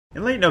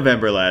In late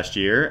November last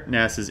year,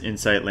 NASA's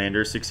InSight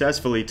lander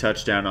successfully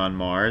touched down on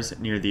Mars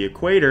near the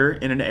equator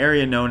in an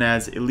area known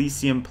as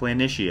Elysium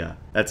Planitia.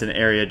 That's an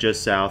area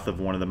just south of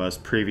one of the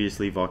most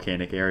previously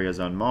volcanic areas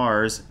on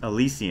Mars,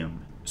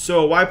 Elysium.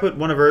 So why put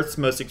one of Earth's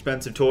most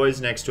expensive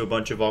toys next to a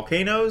bunch of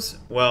volcanoes?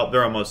 Well,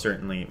 they're almost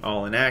certainly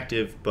all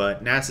inactive,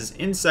 but NASA's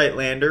InSight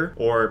lander,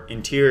 or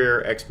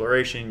interior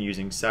exploration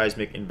using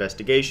seismic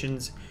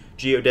investigations,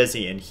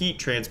 geodesy, and heat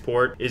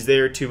transport, is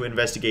there to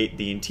investigate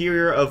the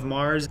interior of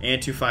Mars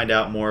and to find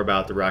out more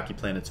about the rocky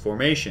planet's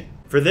formation.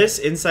 For this,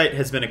 InSight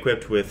has been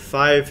equipped with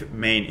 5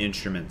 main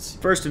instruments.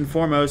 First and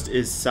foremost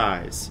is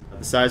SEIS.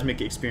 The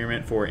Seismic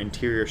Experiment for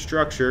Interior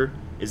Structure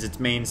is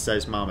its main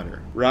seismometer.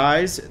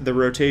 RISE, the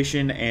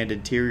Rotation and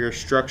Interior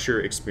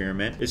Structure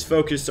Experiment, is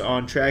focused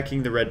on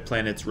tracking the red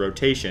planet's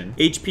rotation.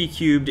 HP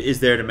cubed is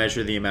there to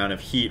measure the amount of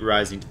heat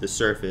rising to the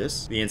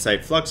surface. The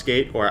InSight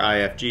Fluxgate, or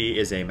IFG,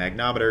 is a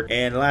magnometer.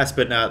 And last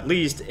but not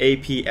least,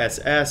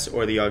 HPSS,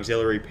 or the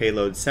Auxiliary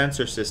Payload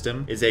Sensor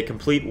System, is a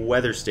complete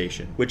weather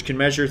station, which can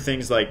measure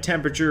things like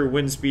temperature,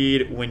 wind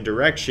speed, wind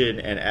direction,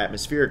 and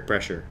atmospheric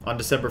pressure. On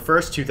December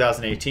 1st,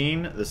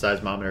 2018, the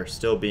seismometer,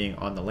 still being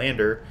on the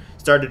lander,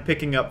 started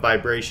picking up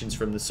vibrations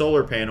from the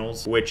solar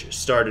panels, which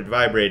started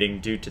vibrating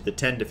due to the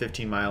 10 to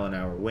 15 mile an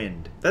hour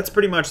wind. That's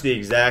pretty much the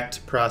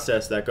exact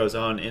process that goes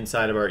on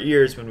inside of our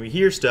ears when we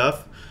hear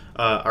stuff.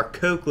 Our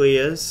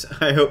cochleas,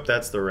 I hope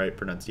that's the right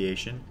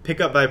pronunciation, pick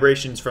up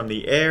vibrations from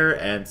the air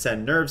and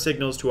send nerve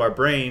signals to our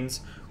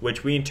brains,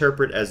 which we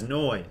interpret as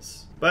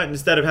noise. But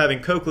instead of having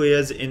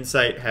cochleas,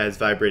 InSight has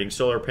vibrating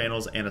solar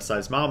panels and a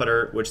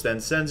seismometer, which then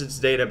sends its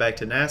data back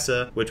to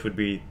NASA, which would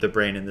be the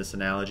brain in this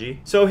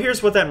analogy. So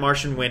here's what that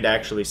Martian wind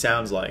actually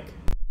sounds like.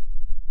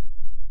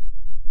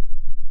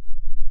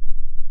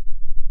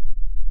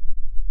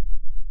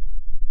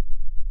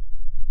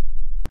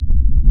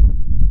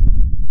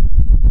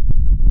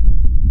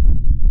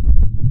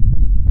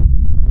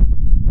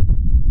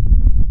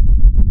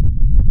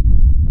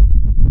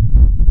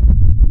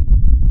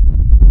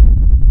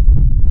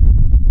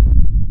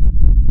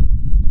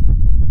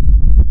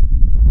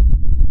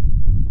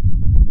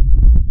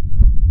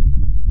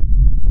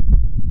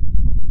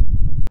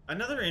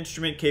 Another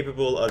instrument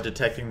capable of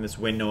detecting this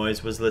wind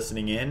noise was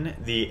listening in,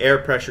 the air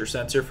pressure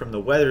sensor from the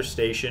weather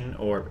station,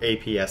 or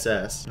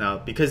HPSS. Now,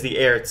 because the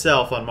air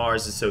itself on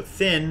Mars is so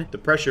thin, the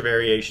pressure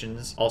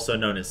variations, also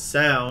known as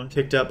sound,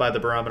 picked up by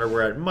the barometer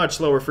were at much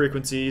lower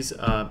frequencies.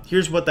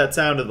 Here's what that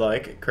sounded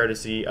like,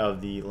 courtesy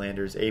of the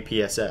lander's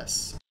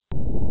HPSS.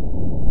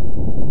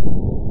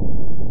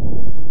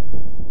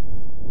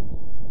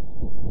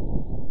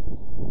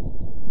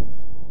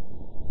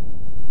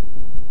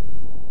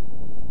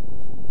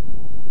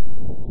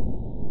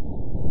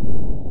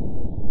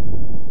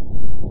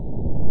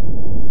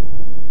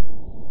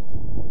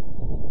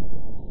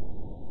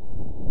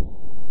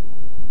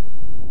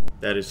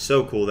 That is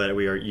so cool that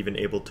we are even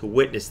able to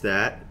witness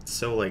that. It's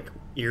so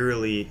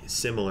eerily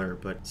similar,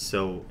 but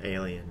so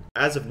alien.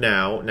 As of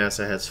now,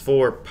 NASA has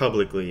 4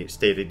 publicly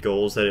stated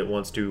goals that it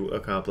wants to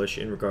accomplish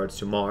in regards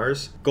to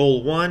Mars.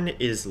 Goal 1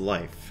 is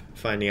life,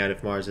 finding out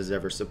if Mars has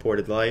ever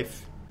supported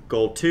life.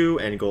 Goal 2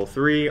 and Goal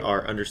 3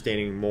 are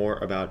understanding more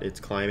about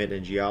its climate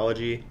and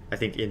geology. I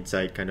think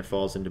InSight kind of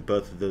falls into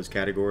both of those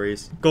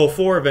categories. Goal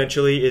 4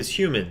 eventually is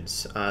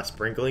humans,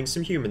 sprinkling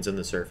some humans on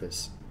the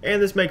surface. And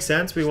this makes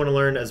sense. We want to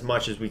learn as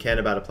much as we can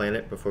about a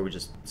planet before we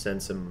just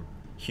send some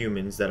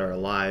humans that are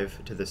alive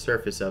to the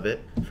surface of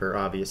it for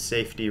obvious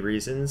safety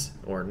reasons,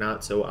 or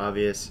not so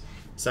obvious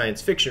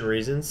science fiction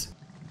reasons.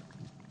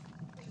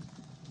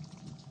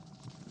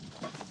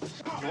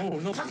 No,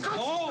 no, don't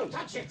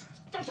touch it!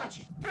 Don't touch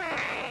it!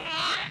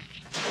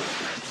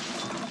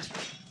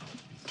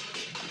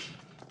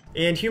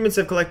 And humans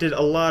have collected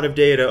a lot of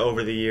data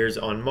over the years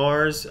on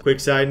Mars. Quick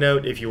side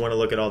note, if you want to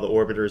look at all the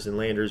orbiters and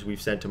landers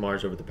we've sent to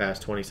Mars over the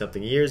past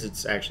 20-something years,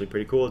 it's actually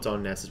pretty cool. It's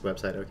on NASA's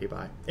website. Okay,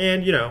 bye.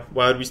 And,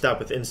 why would we stop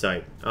with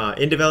InSight?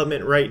 In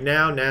development right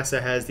now,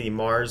 NASA has the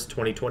Mars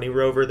 2020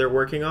 rover they're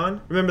working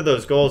on. Remember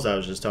those goals I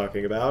was just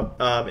talking about?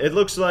 It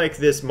looks like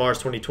this Mars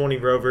 2020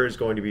 rover is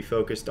going to be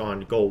focused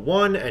on Goal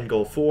 1 and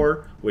Goal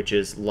 4, which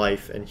is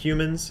life and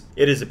humans.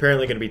 It is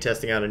apparently going to be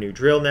testing out a new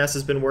drill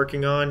NASA's been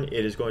working on.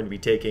 It is going to be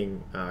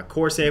taking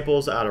core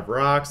samples out of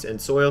rocks and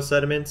soil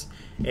sediments,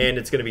 and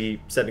it's going to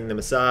be setting them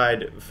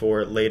aside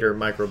for later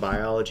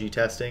microbiology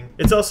testing.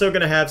 It's also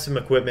going to have some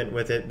equipment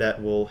with it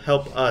that will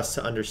help us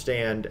to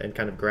understand and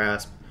kind of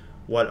grasp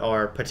what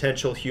our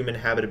potential human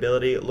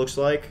habitability looks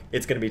like.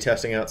 It's going to be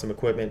testing out some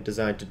equipment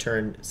designed to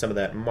turn some of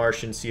that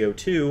Martian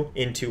CO2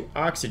 into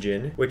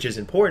oxygen, which is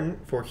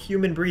important for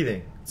human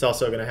breathing. It's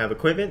also going to have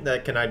equipment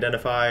that can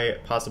identify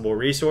possible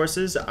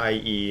resources,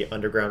 i.e.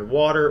 underground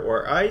water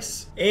or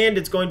ice, and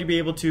it's going to be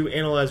able to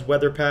analyze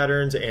weather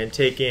patterns and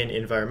take in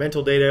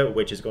environmental data,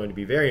 which is going to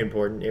be very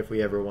important if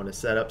we ever want to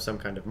set up some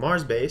kind of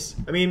Mars base.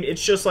 I mean,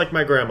 it's just like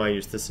my grandma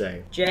used to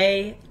say.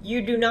 Jay,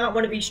 you do not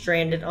want to be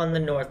stranded on the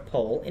North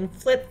Pole in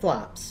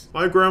flip-flops.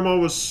 My grandma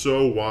was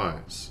so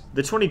wise.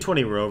 The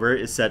 2020 rover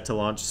is set to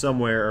launch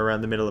somewhere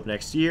around the middle of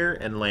next year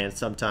and land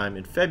sometime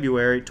in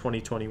February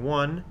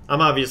 2021. I'm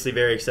obviously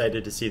very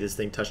excited to see this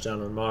thing touch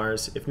down on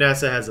Mars. If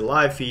NASA has a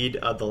live feed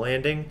of the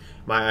landing,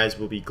 my eyes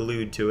will be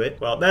glued to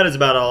it. Well, that is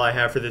about all I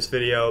have for this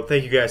video.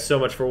 Thank you guys so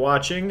much for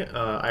watching.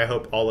 I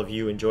hope all of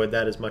you enjoyed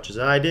that as much as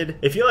I did.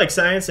 If you like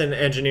science and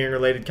engineering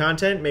related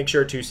content, make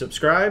sure to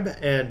subscribe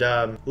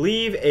and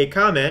leave a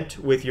comment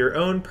with your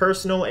own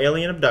personal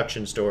alien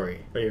abduction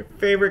story or your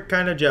favorite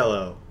kind of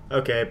jello.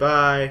 Okay,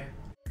 bye.